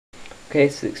Okay,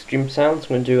 so TheXtremesoundz, I'm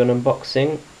going to do an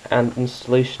unboxing and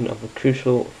installation of the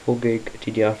crucial 4GB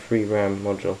DDR3 RAM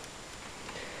module.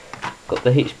 Got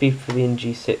the HP Pavilion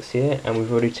G6 here, and we've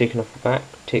already taken off the back.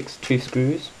 It takes 2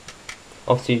 screws.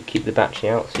 Obviously you keep the battery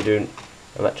out so you don't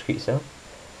electrocute yourself.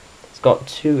 It's got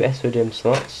 2 SODIMM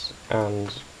slots,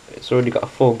 and it's already got a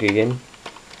 4GB in.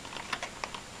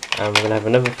 And we're going to have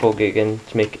another 4GB in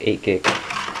to make 8GB.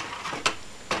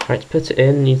 Right, to put it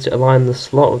in, you need to align the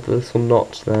slot with the little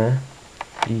notch there.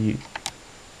 You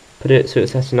put it so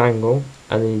it's at an angle,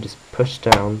 and then you just push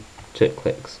down till it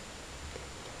clicks.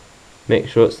 Make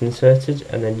sure it's inserted,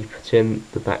 and then you put in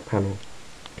the back panel.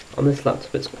 On this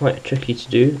laptop it's quite tricky to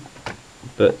do,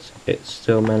 but it's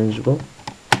still manageable.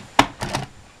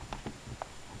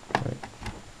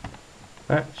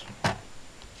 Right.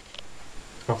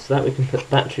 After that we can put the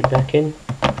battery back in,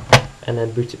 and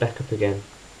then boot it back up again.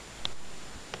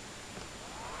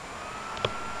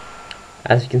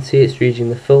 As you can see, it's reading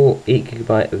the full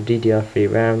 8GB of DDR3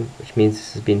 RAM, which means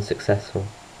this has been successful.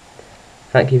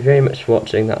 Thank you very much for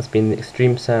watching. That's been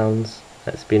TheXtremesoundz.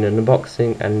 That's been an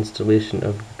unboxing and installation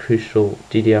of the crucial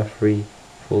DDR3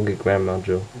 4GB RAM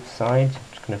module. Side,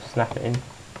 just going to snap it in.